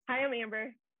I'm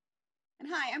Amber. And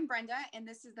hi, I'm Brenda, and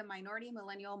this is the Minority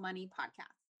Millennial Money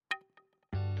Podcast.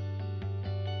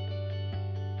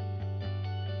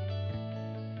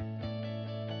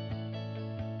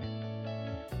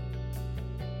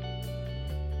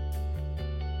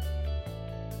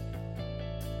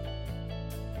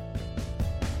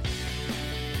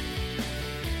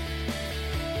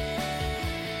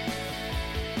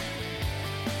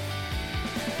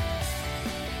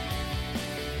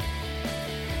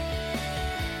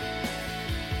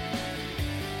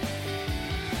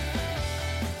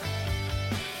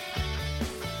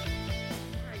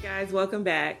 Guys, welcome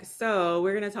back. So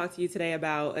we're going to talk to you today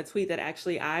about a tweet that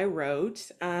actually I wrote.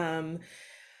 A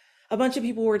bunch of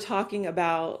people were talking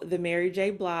about the Mary J.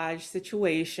 Blige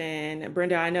situation.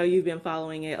 Brenda, I know you've been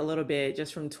following it a little bit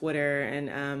just from Twitter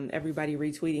and everybody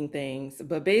retweeting things.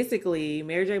 But basically,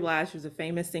 Mary J. Blige was a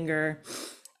famous singer,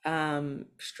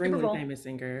 extremely famous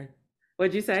singer.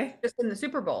 What'd you say? Just in the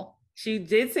Super Bowl. She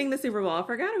did sing the Super Bowl. I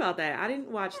forgot about that. I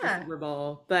didn't watch the Super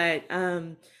Bowl, but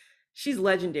she's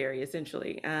legendary,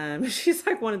 essentially. She's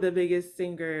like one of the biggest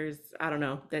singers, I don't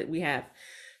know, that we have.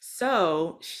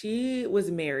 So she was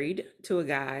married to a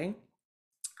guy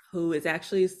who is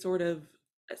actually sort of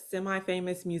a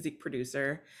semi-famous music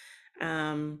producer.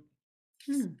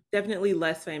 Definitely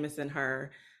less famous than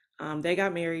her. They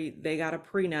got married. They got a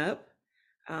prenup.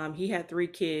 He had 3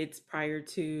 kids prior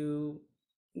to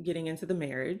getting into the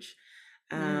marriage.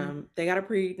 They got a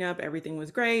prenup. Everything was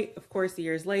great. Of course,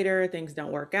 years later, things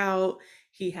don't work out.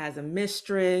 He has a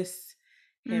mistress.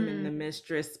 Him and the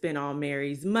mistress spend all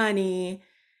Mary's money.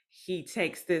 He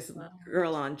takes this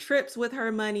girl on trips with her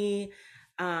money,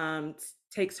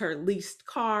 takes her leased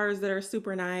cars that are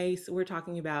super nice. We're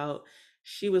talking about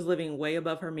she was living way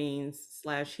above her means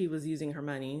 / he was using her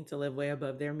money to live way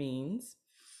above their means.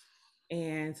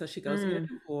 And so she goes to get a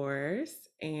divorce.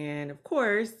 And of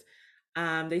course,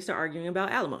 they start arguing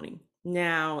about alimony.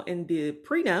 Now, in the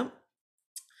prenup,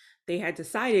 they had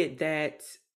decided that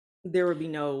there would be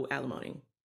no alimony.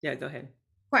 Yeah, go ahead.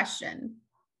 Question.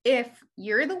 If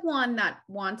you're the one that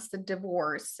wants the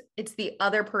divorce, it's the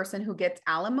other person who gets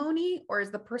alimony, or is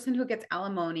the person who gets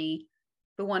alimony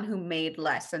the one who made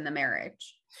less in the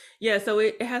marriage? Yeah, so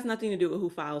it has nothing to do with who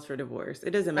files for divorce.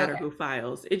 It doesn't matter who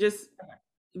files. It just,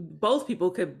 both people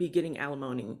could be getting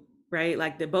alimony, right?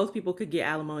 Like that both people could get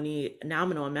alimony,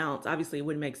 nominal amounts. Obviously, it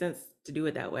wouldn't make sense to do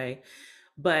it that way.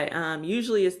 But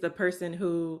usually it's the person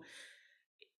who,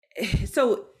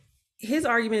 so his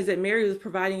argument is that Mary was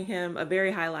providing him a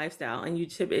very high lifestyle.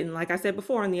 And like I said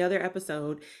before in the other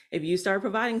episode, if you start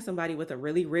providing somebody with a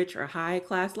really rich or high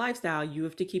class lifestyle, you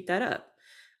have to keep that up.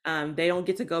 They don't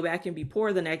get to go back and be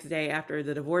poor the next day after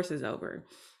the divorce is over.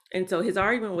 And so his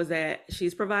argument was that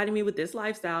she's providing me with this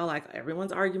lifestyle, like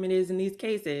everyone's argument is in these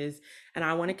cases, and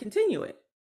I want to continue it.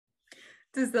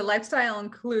 Does the lifestyle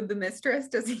include the mistress?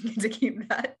 Does he get to keep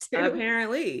that too?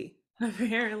 Apparently.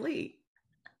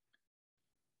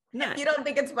 Not. You don't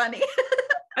think it's funny?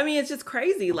 I mean, it's just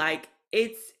crazy. Like,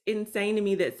 it's insane to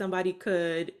me that somebody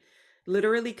could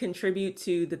literally contribute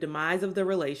to the demise of the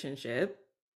relationship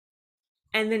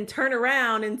and then turn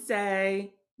around and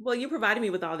say, well, you provided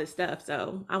me with all this stuff,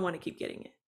 so I want to keep getting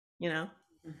it, you know?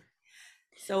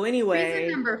 So anyway.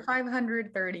 Reason number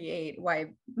 538,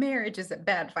 why marriage is a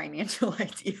bad financial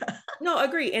idea. No,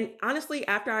 agree. And honestly,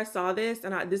 after I saw this,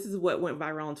 and this is what went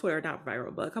viral on Twitter, not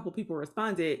viral, but a couple people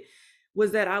responded,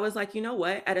 was that I was like, you know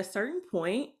what? At a certain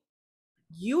point,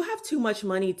 you have too much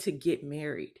money to get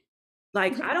married.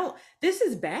 Like, this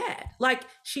is bad. Like,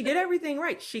 she did everything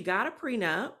right. She got a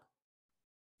prenup.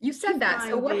 You said that.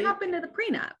 So what happened to the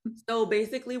prenup? So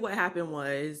basically what happened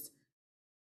was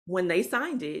when they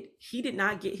signed it, he did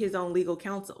not get his own legal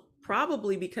counsel,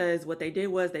 probably because what they did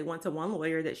was they went to one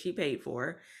lawyer that she paid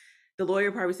for. The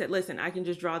lawyer probably said, listen, I can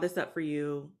just draw this up for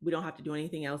you. We don't have to do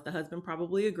anything else. The husband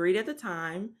probably agreed at the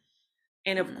time.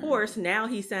 And of course, now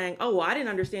he's saying, oh, well, I didn't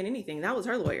understand anything. That was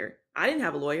her lawyer. I didn't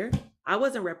have a lawyer. I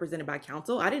wasn't represented by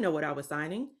counsel. I didn't know what I was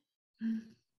signing.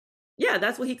 Yeah,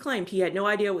 that's what he claimed. He had no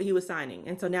idea what he was signing.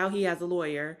 And so now he has a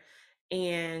lawyer.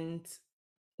 And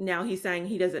now he's saying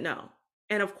he doesn't know.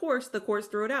 And of course, the courts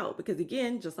threw it out because,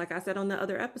 again, just like I said on the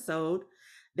other episode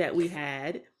that we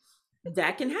had,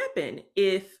 that can happen.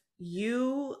 If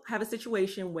you have a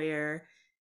situation where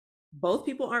both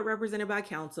people aren't represented by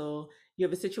counsel, you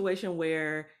have a situation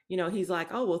where, you know, he's like,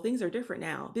 oh, well, things are different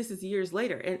now. This is years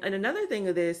later. And another thing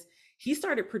of this, he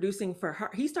started producing for her.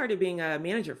 He started being a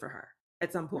manager for her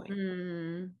at some point.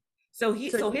 So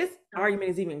his argument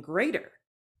is even greater.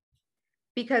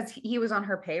 Because he was on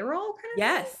her payroll?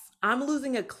 Yes. I'm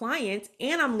losing a client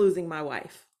and I'm losing my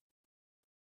wife.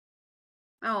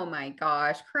 Oh my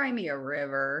gosh. Cry me a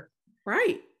river.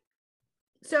 Right.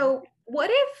 So what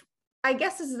if, I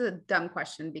guess this is a dumb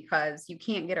question because you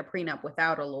can't get a prenup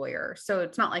without a lawyer. So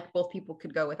it's not like both people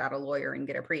could go without a lawyer and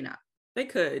get a prenup. They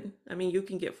could. I mean, you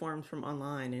can get forms from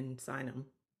online and sign them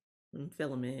and fill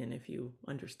them in if you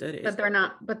understood But it. they're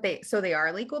not, but they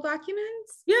are legal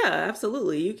documents. Yeah,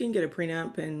 absolutely. You can get a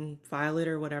prenup and file it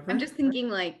or I'm whatever. just thinking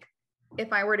like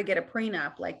if I were to get a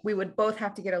prenup, like we would both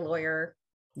have to get a lawyer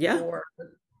Yeah. or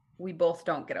we both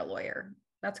don't get a lawyer.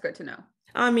 That's good to know.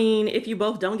 I mean, if you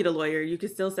both don't get a lawyer, you could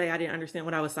still say, I didn't understand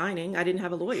what I was signing. I didn't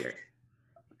have a lawyer.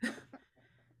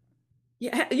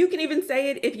 Yeah, you can even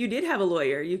say it if you did have a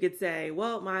lawyer. You could say,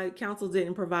 well, my counsel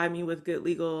didn't provide me with good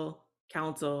legal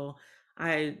counsel.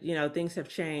 Things have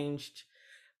changed.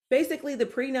 Basically, the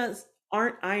prenups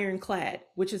aren't ironclad,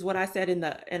 which is what I said in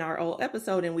our old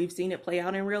episode, and we've seen it play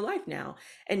out in real life now.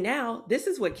 And now this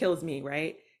is what kills me,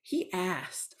 right? He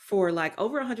asked for like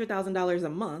over $100,000 a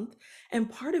month, and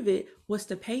part of it was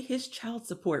to pay his child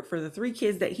support for the 3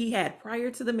 kids that he had prior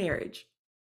to the marriage.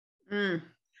 Mm.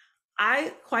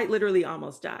 I quite literally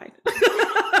almost died.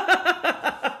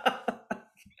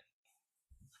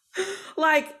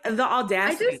 Like the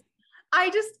audacity.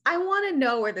 I want to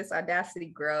know where this audacity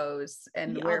grows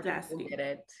and The where people audacity. get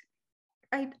it.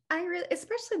 I really,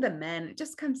 especially the men, it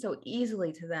just comes so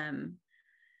easily to them.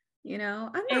 I'm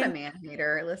not a And man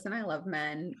hater. Listen, I love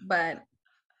men, but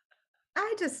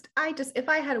if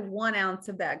I had 1 ounce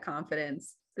of that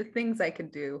confidence, the things I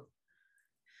could do.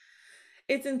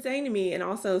 it's insane to me. And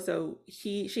also, so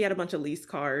she had a bunch of leased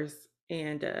cars,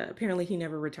 and apparently he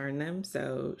never returned them.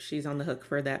 So she's on the hook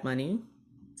for that money.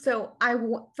 So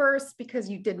first, because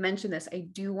you did mention this, I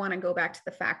do want to go back to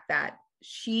the fact that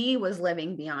she was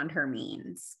living beyond her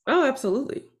means. Oh,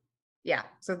 absolutely. Yeah.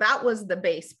 So that was the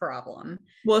base problem.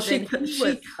 Well, Then he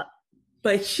was,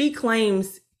 but she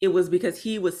claims it was because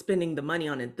he was spending the money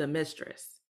on it, the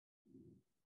mistress.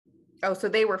 oh, so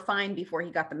they were fine before he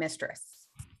got the mistress.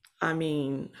 I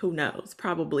mean, who knows?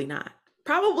 Probably not.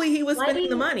 Probably he was Why spending do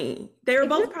the you, money. They were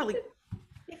both probably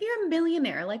if you're a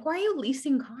millionaire, like why are you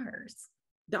leasing cars?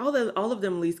 all of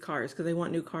them lease cars because they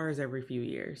want new cars every few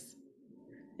years.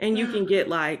 And you can get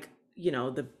like,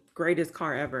 the greatest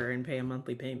car ever and pay a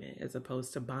monthly payment as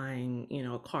opposed to buying,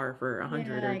 a car for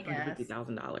Yeah, or I guess.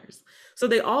 $250,000. So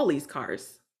they all lease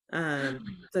cars.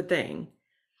 It's a thing.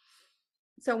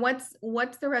 So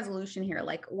what's the resolution here?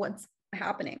 Like what's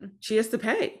happening? She has to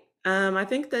pay. I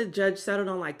think the judge settled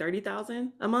on like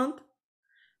 30,000 a month.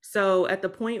 So at the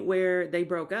point where they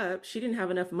broke up, she didn't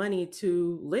have enough money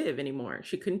to live anymore.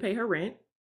 She couldn't pay her rent.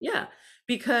 Yeah,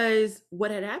 because what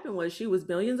had happened was she was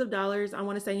millions of dollars, I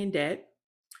want to say, in debt.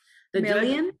 The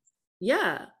Million? judge,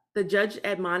 yeah, the judge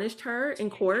admonished her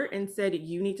in court and said,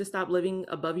 you need to stop living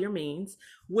above your means,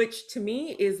 which to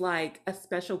me is like a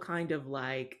special kind of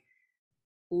like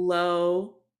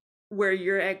low where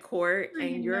you're at court I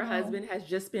and your know. husband has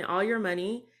just spent all your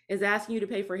money, is asking you to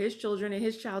pay for his children and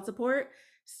his child support,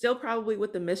 still probably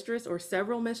with the mistress or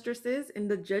several mistresses, and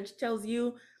the judge tells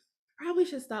you probably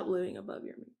should stop living above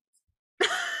your means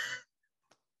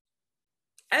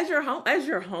as you're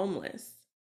homeless.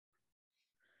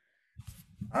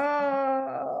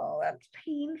 Oh, that's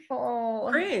painful.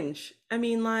 Cringe. I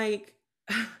mean, like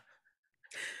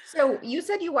So you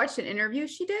said you watched an interview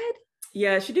she did?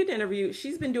 yeah, she did an interview.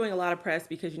 She's been doing a lot of press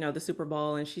because the Super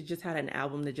Bowl, and she just had an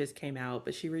album that just came out,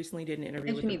 but she recently did an interview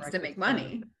And with she the needs to Breakfast make Club.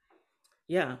 money.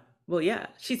 Yeah. Well, yeah.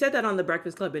 She said that on the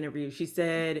Breakfast Club interview. She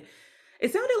said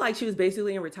it sounded like she was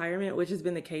basically in retirement, which has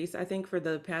been the case, I think, for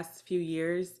the past few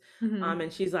years. Mhm.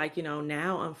 And she's like,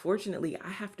 now, unfortunately, I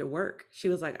have to work. She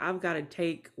was like, I've got to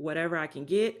take whatever I can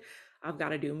get. I've got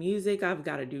to do music. I've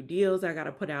got to do deals. I got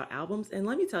to put out albums. And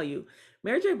let me tell you,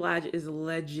 Mary J. Blige is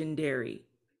legendary.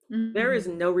 There is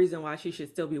Mhm. no reason why she should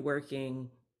still be working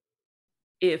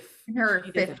if In her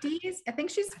she doesn't 50s? I think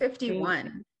she's think.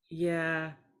 51.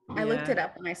 Yeah. I looked Yeah. it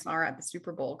up when I saw her at the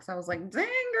Super Bowl because I was like, dang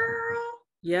girl.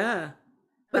 Yeah.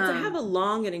 But to have Um, a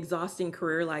long and exhausting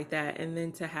career like that and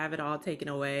then to have it all taken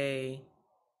away,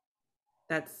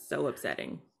 that's so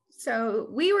upsetting. so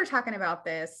we were talking about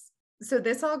this. So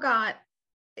this all got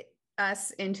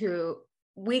us into,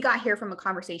 we got here from a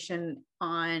conversation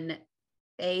on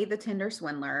the Tinder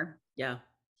swindler, Yeah.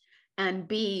 and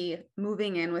B,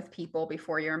 moving in with people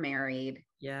before you're married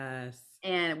Yes.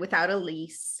 and without a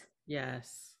lease.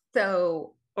 Yes.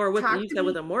 So Or with talk you to said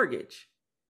with me. a mortgage.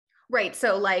 Right.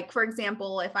 So like, for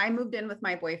example, if I moved in with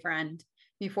my boyfriend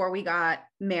before we got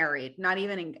married, not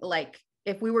even like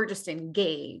if we were just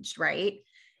engaged, right?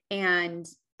 And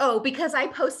because I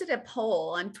posted a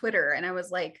poll on Twitter and I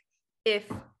was like, if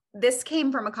this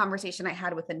came from a conversation I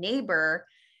had with a neighbor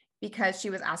because she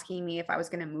was asking me if I was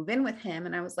going to move in with him.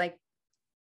 And I was like,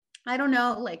 I don't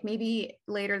know, like maybe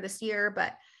later this year,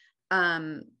 but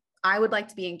um I would like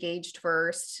to be engaged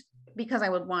first because I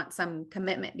would want some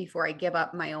commitment before I give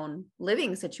up my own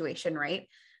living situation, right?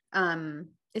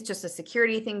 It's just a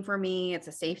security thing for me, it's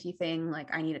a safety thing,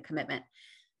 like I need a commitment.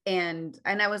 And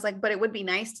I was like, but it would be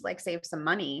nice to like save some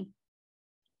money,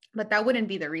 but that wouldn't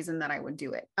be the reason that I would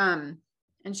do it.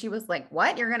 And she was like,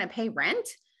 "What? You're going to pay rent?"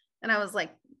 And I was like,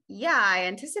 "Yeah, I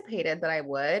anticipated that I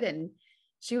would." And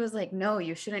she was like, "No,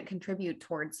 you shouldn't contribute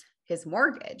towards his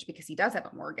mortgage because he does have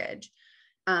a mortgage."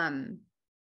 Um,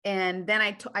 and then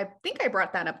I think I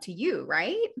brought that up to you,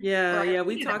 right? Or Yeah, I yeah,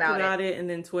 we tweeted talked about it. about it, and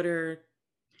then Twitter,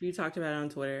 you talked about it on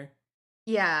Twitter.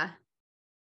 Yeah.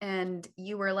 And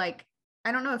you were like,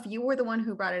 I don't know if you were the one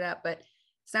who brought it up, but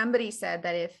somebody said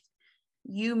that if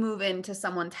you move into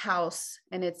someone's house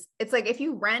and it's like if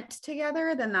you rent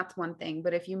together, then that's one thing,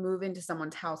 but if you move into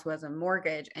someone's house who has a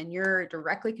mortgage and you're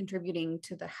directly contributing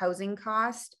to the housing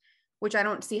cost, which I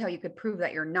don't see how you could prove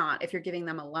that you're not if you're giving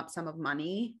them a lump sum of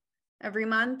money every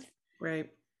month, Right.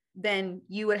 then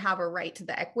you would have a right to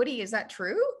the equity. Is that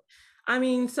true? I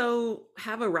mean, so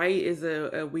have a right is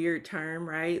a weird term,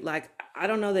 right? Like, I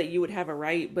don't know that you would have a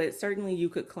right, but certainly you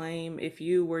could claim if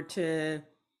you were to.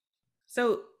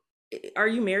 So, are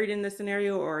you married in this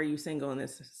scenario or are you single in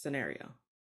this scenario?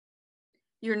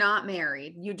 You're not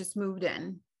married, you just moved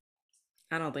in.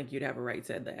 I don't think you'd have a right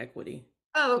to the equity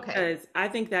Oh, okay. because I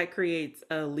think that creates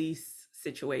a lease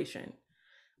situation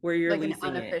where you're Like an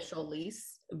leasing it. unofficial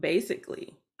lease,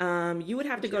 Basically, you would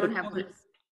have to but you go to don't have court.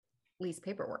 lease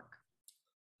paperwork.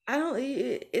 I don't.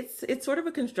 It's sort of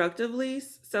a constructive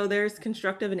lease. So there's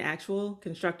constructive and actual.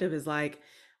 Constructive is like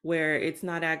where it's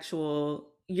not actual.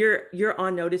 You're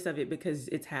on notice of it because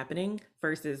it's happening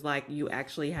versus like you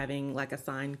actually having like a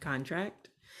signed contract.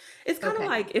 It's kind of Okay.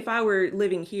 like if I were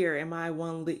living here and my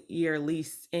 1 year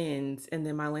lease ends and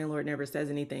then my landlord never says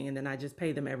anything and then I just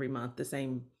pay them every month the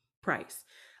same price.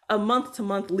 A month to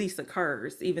month lease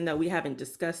occurs even though we haven't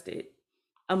discussed it.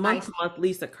 A I month to see. month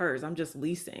lease occurs. I'm just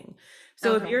leasing.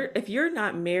 So if Okay. you're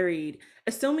not married,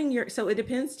 assuming you're, so it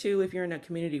depends too if you're in a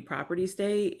community property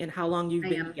state and how long you've I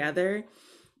been am. together. I am.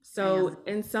 So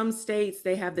in some states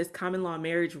they have this common law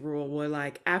marriage rule where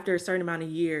like after a certain amount of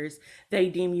years they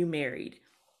deem you married.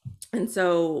 And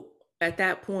so at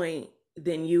that point,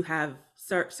 then you have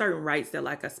certain rights that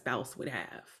like a spouse would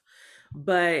have.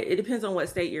 But it depends on what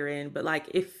state you're in. But like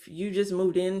if you just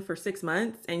moved in for 6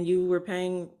 months and you were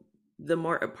paying the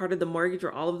more part of the mortgage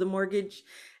or all of the mortgage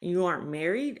and you aren't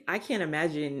married, I can't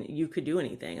imagine you could do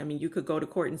anything. I mean, you could go to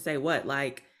court and say what,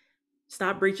 like, it's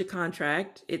not breach of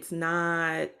contract. It's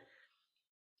not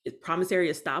promissory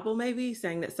estoppel, maybe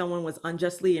saying that someone was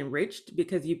unjustly enriched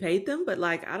because you paid them. But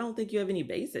like, I don't think you have any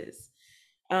basis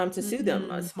to sue them.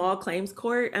 A Mm, small claims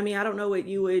court. I mean, I don't know what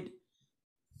you would.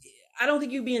 I don't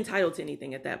think you'd be entitled to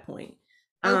anything at that point.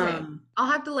 okay. Um,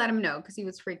 I'll have to let him know because he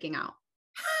was freaking out.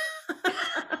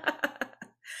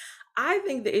 I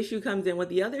think the issue comes in with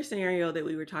the other scenario that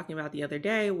we were talking about the other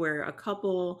day, where a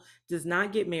couple does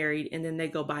not get married and then they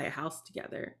go buy a house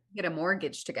together. Get a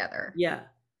mortgage together. Yeah,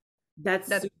 that's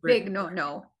That's super. big. No,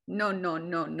 no, no, no,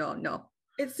 no, no, no.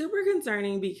 It's super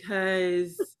concerning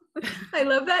because I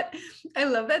love that. I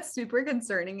love that super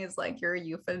concerning is like your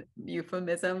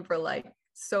euphemism for like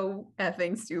so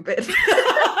effing stupid.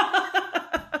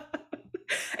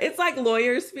 it's like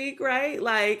lawyer speak, right?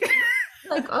 Like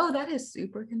Like, oh, that is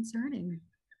super concerning.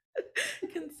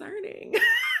 concerning.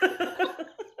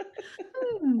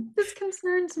 This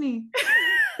concerns me.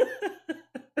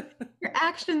 Your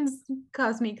actions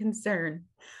cause me concern.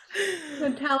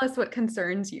 So tell us what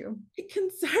concerns you. It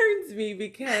concerns me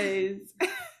because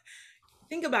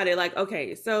think about it like,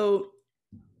 okay, so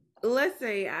let's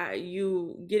say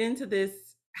you get into this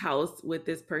house with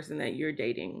this person that you're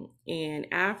dating, and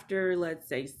after, let's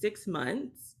say, 6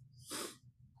 months,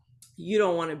 you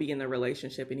don't want to be in the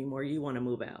relationship anymore. You want to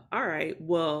move out. All right.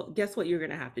 Well, guess what you're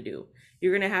going to have to do?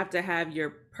 You're going to have your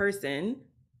person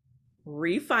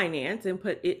refinance and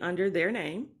put it under their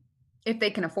name If they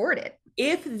can afford it.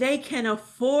 if they can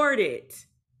afford it.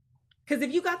 Because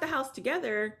if you got the house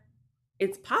together,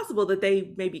 it's possible that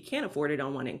they maybe can't afford it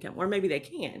on one income, or maybe they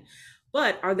can.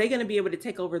 But are they going to be able to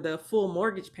take over the full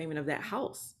mortgage payment of that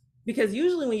house? Because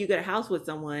usually when you get a house with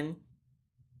someone,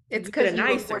 It's you get a because you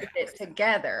nicer afforded house. it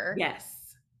together.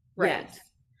 Yes. Right. Yes.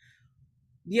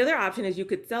 The other option is you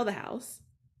could sell the house.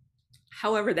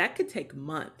 However, that could take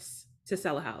months to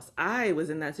sell a house. I was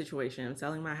in that situation. I'm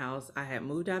selling my house. I had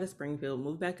moved out of Springfield,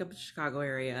 moved back up to the Chicago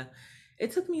area.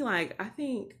 It took me like, I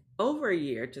think, over a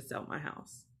year to sell my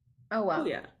house. Oh, Oh, wow.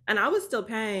 yeah. And I was still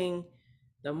paying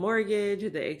the mortgage,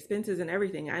 the expenses, and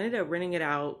everything. I ended up renting it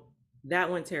out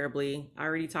That went terribly. I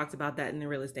already talked about that in the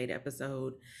real estate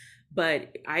episode,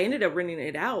 but I ended up renting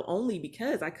it out only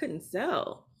because I couldn't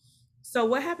sell. So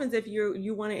what happens if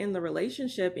you want to end the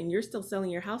relationship and you're still selling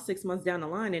your house 6 months down the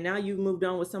line, and now you've moved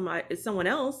on with someone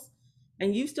else,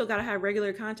 and you still got to have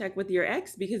regular contact with your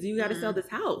ex because you got to sell Mm, this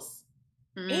house,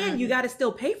 and you mm, got to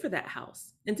still pay for that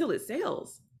house until it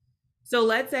sells. So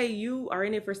let's say you are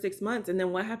in it for 6 months, and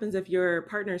then what happens if your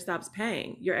partner stops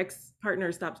paying? Your ex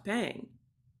partner stops paying,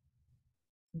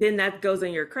 then that goes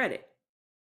in your credit.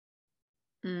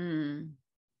 mm.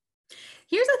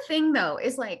 Here's the thing though,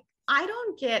 is like, I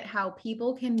don't get how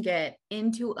people can get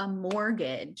into a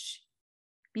mortgage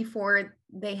before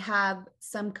they have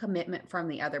some commitment from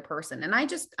the other person. And I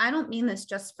don't mean this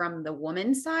just from the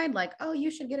woman's side, like, oh, you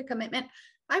should get a commitment.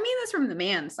 I mean this from the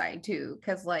man's side too.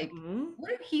 Cause like, Mm-hmm.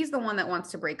 what if he's the one that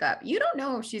wants to break up? You don't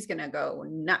know if she's going to go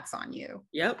nuts on you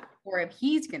Yep. or if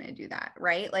he's going to do that.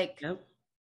 Right. Like, Yep.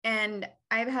 and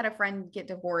I've had a friend get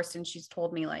divorced and she's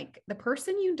told me like the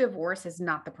person you divorce is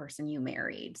not the person you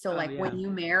married. So Oh like when yeah. you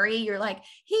marry, you're like,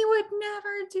 he would never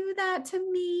do that to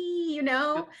me, you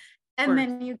know? Yep. Of And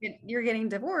course. then you're getting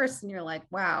divorced and you're like,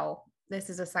 wow, this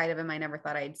is a side of him I never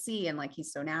thought I'd see. And like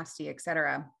he's so nasty,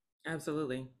 etc.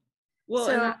 Absolutely. Well,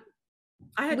 and So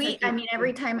I had I texted. mean,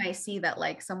 every time I see that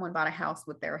like someone bought a house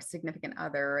with their significant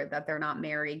other that they're not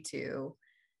married to,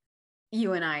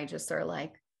 you and I just are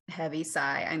like, heavy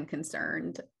sigh, I'm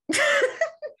concerned.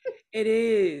 It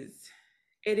is.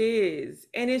 It is.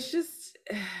 And it's just,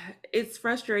 it's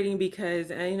frustrating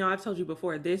because, and, I've told you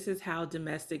before, this is how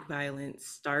domestic violence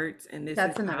starts and this is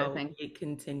That's another how thing. it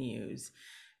continues.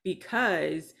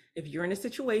 Because if you're in a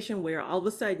situation where all of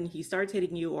a sudden he starts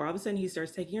hitting you, or all of a sudden he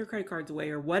starts taking your credit cards away,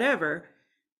 or whatever,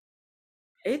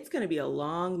 it's going to be a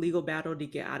long legal battle to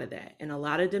get out of that. And a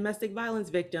lot of domestic violence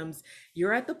victims,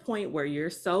 you're at the point where you're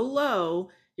so low,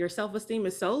 your self esteem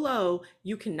is so low,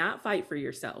 you cannot fight for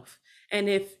yourself. And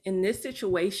if in this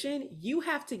situation, you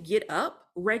have to get up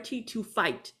ready to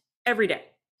fight every day.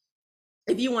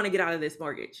 If you want to get out of this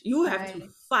mortgage, you have to Right.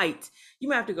 fight. You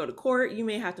may have to go to court. You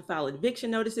may have to file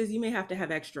eviction notices. You may have to have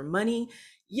extra money.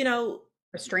 You know,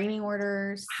 Restraining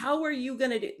orders. how are you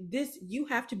going to do this? You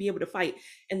have to be able to fight.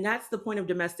 And that's the point of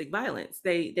domestic violence.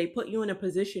 They put you in a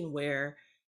position where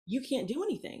you can't do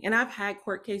anything. And I've had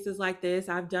court cases like this.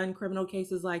 I've done criminal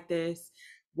cases like this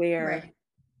where Right.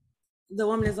 the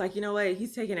woman is like, you know what,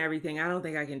 he's taking everything. I don't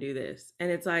think I can do this.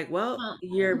 And it's like, well, Uh-uh.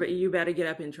 you better get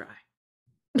up and try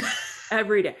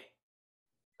every day.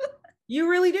 You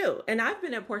really do. And I've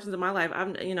been at portions of my life,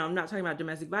 I'm not talking about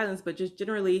domestic violence, but just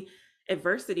generally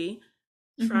adversity,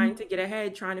 trying Mhm. to get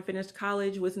ahead, trying to finish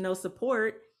college with no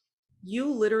support. You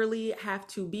literally have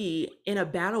to be in a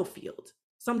battlefield,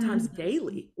 sometimes Mhm.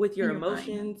 daily, with your In your mind.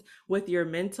 emotions, with your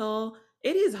mental.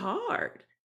 It is hard,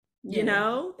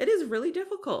 Yeah. it is really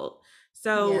difficult.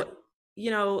 Yeah.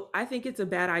 So, I think it's a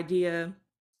bad idea.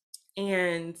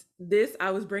 And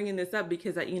I was bringing this up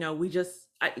because,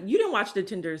 you didn't watch The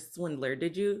Tinder Swindler,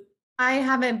 did you? I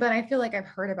haven't, but I feel like I've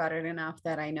heard about it enough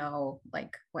that I know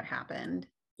like what happened.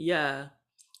 Yeah.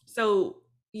 So,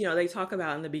 they talk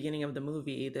about in the beginning of the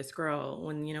movie, this girl,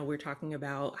 when, we're talking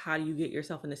about how do you get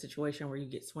yourself in a situation where you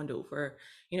get swindled for,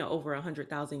 over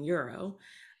 100,000 euro.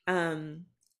 Um,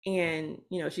 and,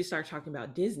 she starts talking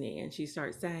about Disney and she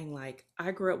starts saying, like,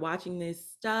 I grew up watching this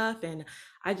stuff and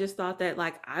I just thought that,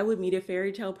 like, I would meet a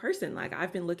fairy tale person. Like,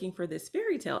 I've been looking for this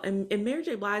fairy tale. And Mary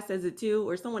J. Blige says it too,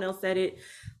 or someone else said it,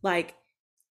 like,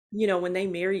 when they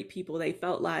married people, they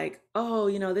felt like, oh,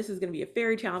 this is going to be a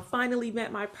fairy tale. I finally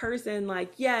met my person.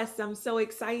 Like, yes, I'm so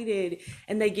excited.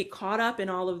 And they get caught up in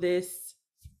all of this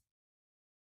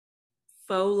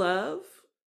faux love.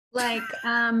 Like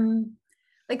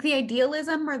like the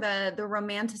idealism or the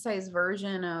romanticized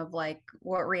version of like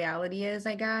what reality is,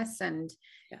 I guess.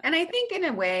 Yeah. And I think in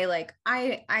a way like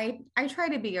I try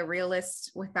to be a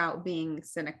realist without being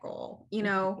cynical, you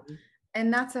know. Mhm.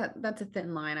 And that's a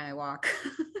thin line I walk.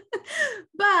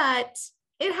 But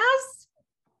it has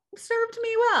served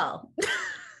me well.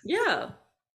 Yeah.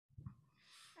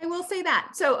 I will say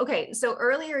that. So okay, so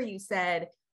earlier you said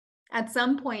at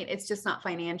some point it's just not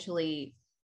financially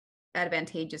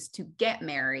advantageous to get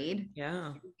married.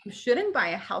 Yeah. You shouldn't buy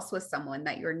a house with someone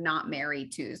that you're not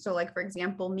married to. So, like, for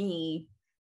example, me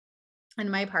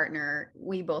and my partner,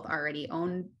 we both already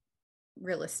own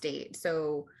real estate.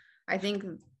 So, I think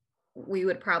we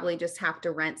would probably just have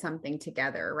to rent something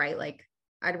together, right? Like,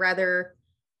 I'd rather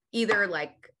either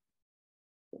like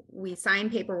we sign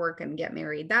paperwork and get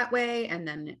married that way. And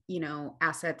then,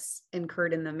 assets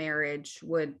incurred in the marriage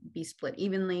would be split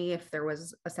evenly if there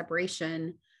was a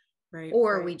separation, Right.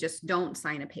 or we just don't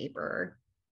sign a paper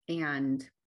and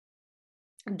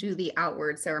do the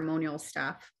outward ceremonial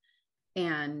stuff.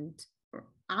 And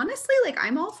honestly, like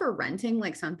I'm all for renting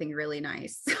like something really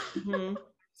nice. Hmm.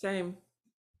 Same.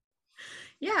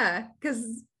 Yeah,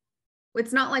 because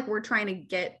it's not like we're trying to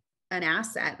get an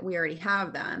asset. We already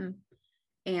have them.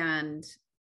 And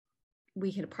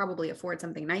we could probably afford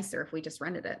something nicer if we just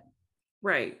rented it.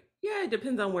 Right. Yeah, it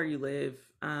depends on where you live.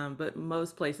 But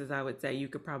most places I would say you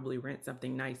could probably rent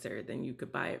something nicer than you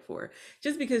could buy it for.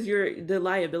 Just because the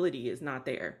liability is not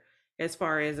there as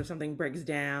far as if something breaks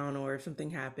down or if something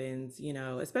happens,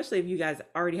 especially if you guys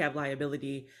already have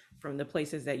liability from the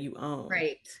places that you own.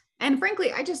 Right. And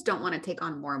frankly, I just don't want to take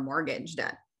on more mortgage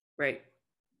debt. Right.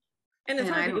 And it's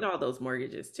And hard I to get don't, all those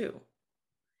mortgages too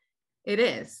it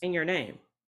is. in your name.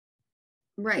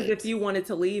 Because if Right. you wanted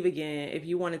to leave again, if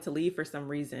you wanted to leave for some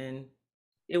reason,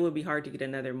 it would be hard to get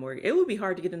another mortgage. It would be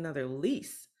hard to get another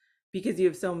lease because you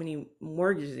have so many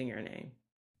mortgages in your name.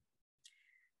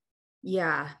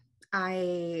 Yeah.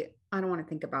 I don't want to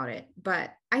think about it,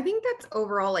 but I think that's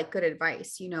overall like good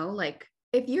advice, like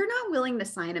if you're not willing to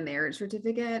sign a marriage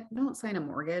certificate, don't sign a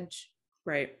mortgage.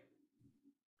 Right.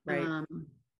 Right. Um,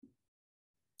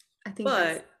 I think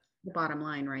that's But the bottom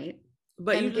line, right? you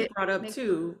And just brought up make,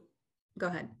 too go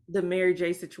ahead. the Mary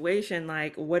J situation.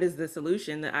 Like, what is the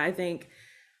solution? I think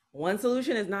one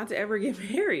solution is not to ever get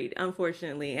married,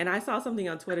 unfortunately. And I saw something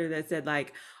on Twitter that said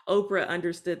like Oprah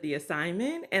understood the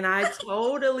assignment, and I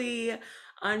totally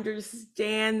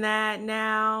understand that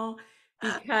now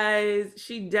because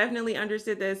she definitely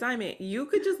understood the assignment. You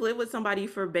could just live with somebody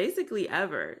for basically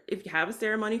ever. If you have a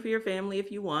ceremony for your family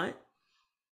if you want.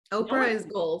 No Oprah one is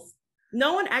goals.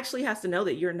 no one actually has to know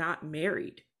that you're not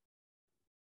married.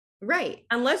 Right.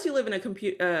 Unless you live in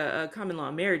a common law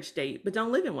marriage state, but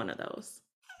don't live in one of those.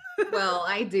 Well,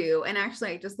 I do. And actually,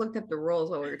 I just looked up the rules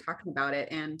while we were talking about it,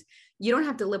 and you don't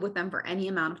have to live with them for any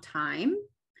amount of time.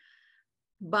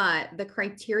 But the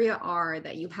criteria are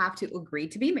that you have to agree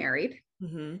to be married,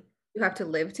 Mm-hmm. you have to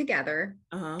live together,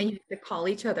 Uh-huh. and you have to call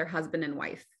each other husband and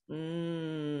wife.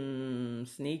 Sneaky.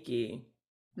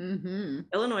 Mm-hmm.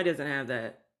 Illinois doesn't have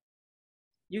that.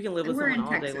 You can live And with we're someone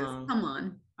in all day Texas. long. Come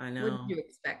on. I What did know. you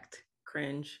expect?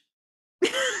 Cringe.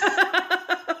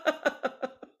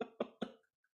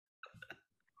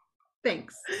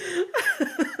 Thanks.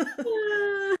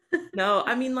 No,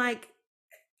 I mean, like,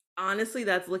 honestly,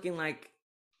 that's looking like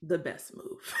the best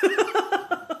move.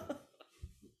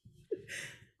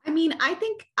 I mean, I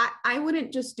think I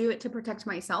wouldn't just do it to protect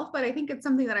myself, but I think it's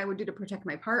something that I would do to protect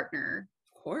my partner.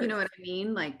 Of You course. know what I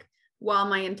mean? Like, while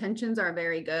my intentions are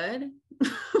very good,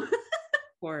 Of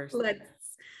course. let's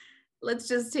let's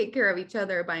just take care of each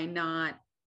other by not,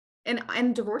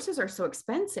 and divorces are so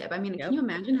expensive. I mean, can you Yep.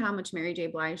 imagine how much Mary J.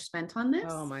 Blige spent on Oh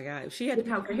this? my God. She had to With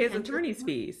pay how for his contentious it attorney's was?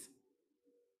 fees.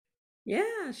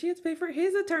 Yeah, she had to pay for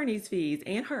his attorney's fees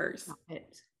and hers. Stop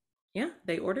it. Yeah,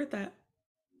 they ordered that.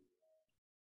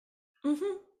 Hmm.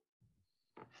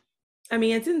 I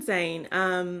mean, it's insane.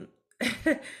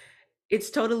 It's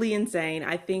totally insane.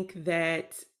 I think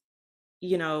that,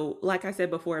 like I said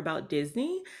before about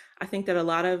Disney, I think that a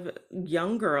lot of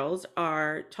young girls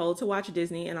are told to watch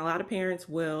Disney, and a lot of parents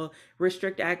will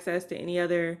restrict access to any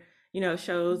other,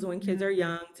 shows when kids are Mhm.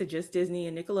 young to just Disney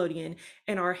and Nickelodeon.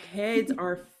 And our heads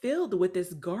are filled with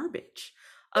this garbage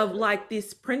of like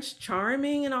this Prince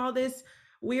Charming and all this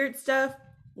weird stuff.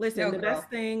 Listen, No, the best girl,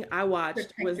 thing I watched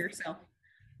protect was yourself.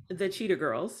 the Cheetah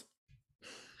Girls,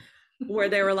 where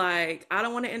they were like, I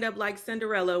don't want to end up like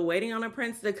Cinderella waiting on a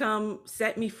prince to come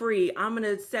set me free. I'm going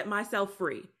to set myself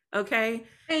free. Okay.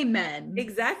 Amen.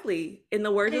 Exactly. In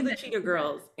the words of the Amen Cheetah to that.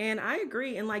 Girls. And I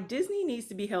agree. And like Disney needs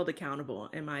to be held accountable,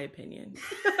 in my opinion.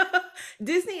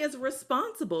 Disney is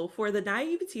responsible for the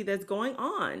naivety that's going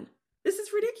on. This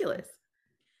is ridiculous.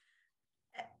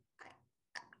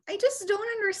 I just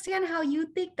don't understand how you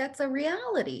think that's a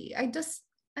reality. I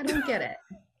don't get it.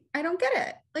 I don't get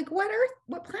it. Like,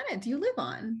 what planet do you live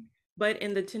on? But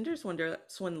in the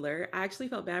Swindler, I actually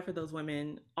felt bad for those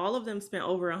women. All of them spent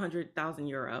over 100,000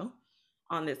 euro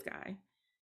on this guy.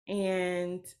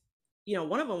 And,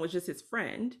 one of them was just his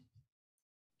friend.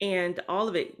 And all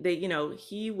of it,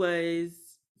 he was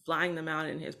flying them out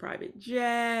in his private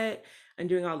jet and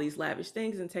doing all these lavish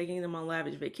things and taking them on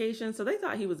lavish vacations. So they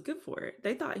thought he was good for it.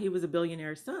 They thought he was a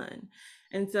billionaire's son.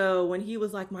 And so when he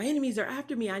was like, my enemies are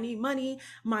after me, I need money.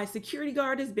 My security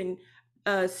guard has been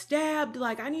stabbed.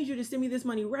 Like, I need you to send me this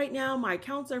money right now. My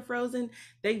accounts are frozen.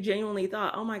 They genuinely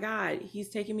thought, oh my God, he's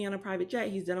taking me on a private jet.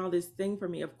 He's done all this thing for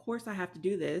me. Of course I have to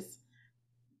do this,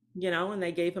 and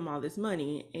they gave him all this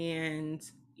money. And,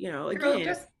 Girl, again,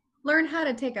 just learn how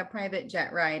to take a private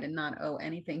jet ride and not owe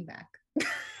anything back.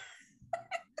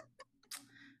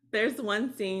 There's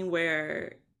one scene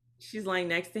where she's lying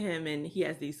next to him and he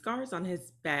has these scars on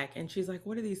his back. And she's like,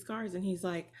 "What are these scars?" And he's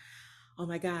like, "Oh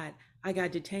my God, I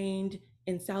got detained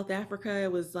in South Africa.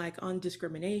 It was like on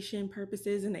discrimination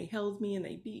purposes and they held me and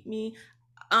they beat me."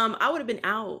 I would have been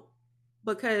out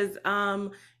because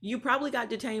you probably got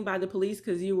detained by the police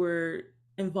because you were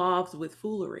involved with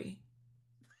foolery.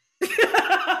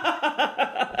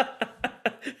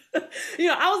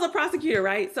 I was a prosecutor,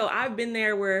 right? So I've been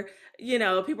there where,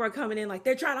 people are coming in like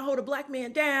they're trying to hold a black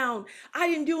man down. I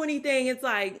didn't do anything. It's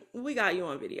like, we got you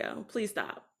on video. Please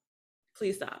stop.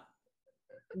 Please stop.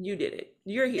 You did it.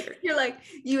 You're here.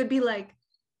 You would be like,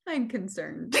 "I'm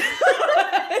concerned."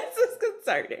 This is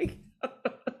concerning.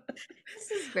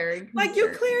 This is very concerning. Like, you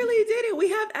clearly did it. We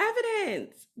have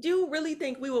evidence. Do you really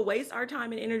think we would waste our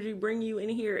time and energy bring you in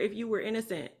here if you were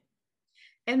innocent?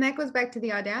 And that goes back to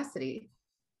the audacity.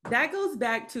 That goes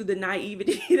back to the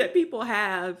naivety that people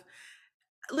have.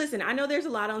 Listen, I know there's a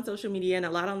lot on social media and a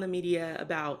lot on the media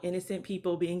about innocent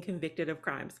people being convicted of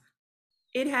crimes.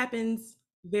 It happens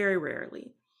very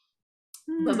rarely.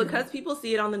 But because people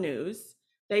see it on the news,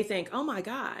 they think, "Oh my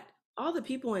God, all the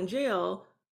people in jail,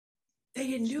 they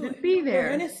didn't do it.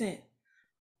 They're innocent."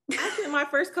 I spent my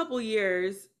first couple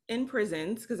years in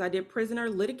prisons because I did prisoner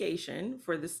litigation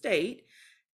for the state.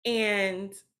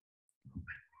 And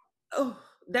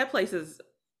that place is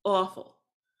awful.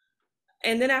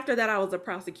 And then after that, I was a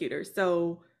prosecutor.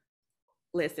 So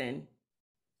listen,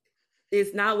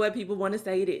 it's not what people want to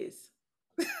say it is.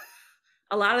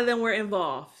 A lot of them were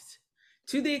involved.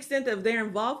 To the extent of their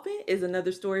involvement is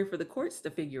another story for the courts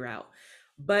to figure out.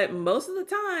 But most of the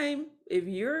time, if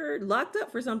you're locked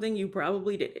up for something, you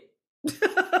probably did it.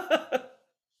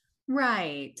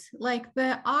 Right. Like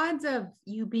the odds of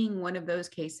you being one of those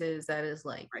cases that is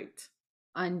like right.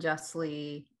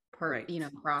 unjustly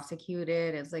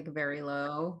prosecuted is like very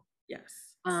low.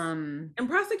 Yes. And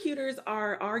prosecutors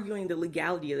are arguing the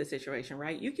legality of the situation,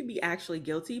 right? You could be actually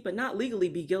guilty, but not legally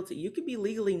be guilty. You could be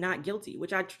legally not guilty,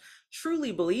 which I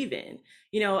truly believe in.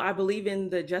 I believe in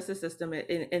the justice system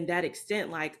in that extent.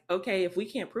 Like, okay, if we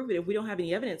can't prove it, if we don't have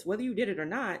any evidence, whether you did it or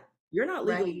not, you're not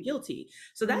legally guilty.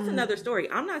 So that's another story.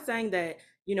 I'm not saying that,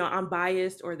 I'm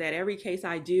biased or that every case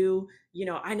I do,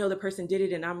 I know the person did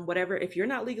it and I'm whatever. If you're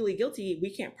not legally guilty, we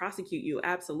can't prosecute you.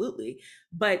 Absolutely.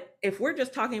 But if we're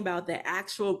just talking about the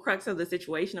actual crux of the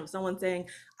situation of someone saying,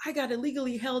 "I got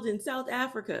illegally held in South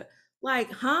Africa,"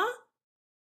 like, huh?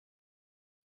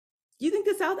 You think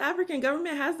the South African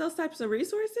government has those types of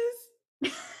resources?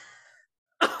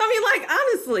 I mean, like,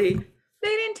 honestly.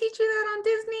 They didn't teach you that on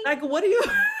Disney? Like, what are you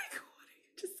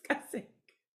discussing?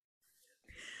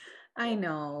 I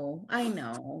know.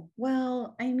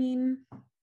 Well, I mean,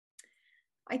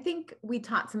 I think we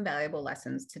taught some valuable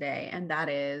lessons today, and that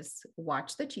is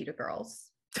watch the Cheetah Girls.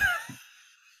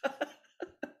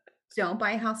 Don't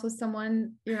buy a house with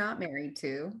someone you're not married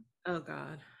to. Oh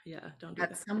God. Yeah. Don't do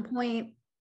that. At some point,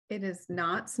 it is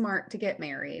not smart to get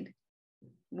married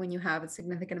when you have a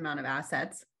significant amount of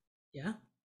assets. Yeah.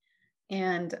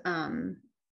 And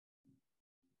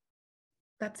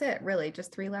that's it, really.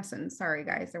 Just 3 lessons. Sorry,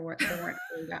 guys. There weren't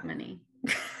really that many.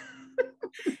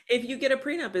 If you get a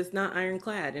prenup, it's not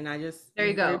ironclad. And there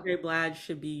you go. Mary Blige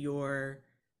should be your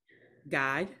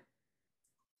guide.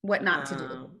 What not to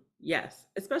do. Yes.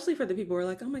 Especially for the people who are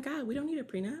like, "Oh my God, we don't need a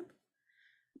prenup."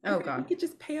 Oh God. We could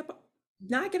just pay up,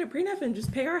 not get a prenup and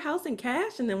just pay our house in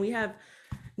cash. And then we have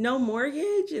no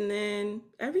mortgage and then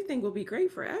everything will be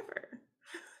great forever.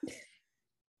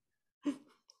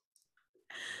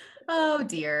 Oh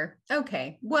dear.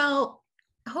 Okay. Well,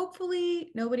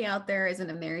 hopefully nobody out there is in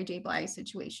a Mary J. Blige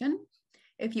situation.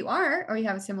 If you are, or you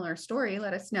have a similar story,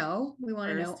 let us know. We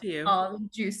want to know all the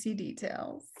juicy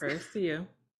details. Prayers to you.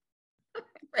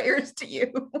 Prayers to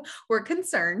you. We're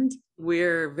concerned.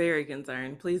 We're very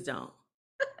concerned. Please don't.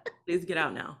 Please get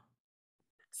out now.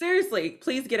 Seriously,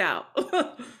 please get out.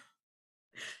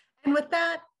 And with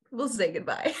that, we'll say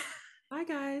goodbye. Bye,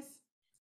 guys.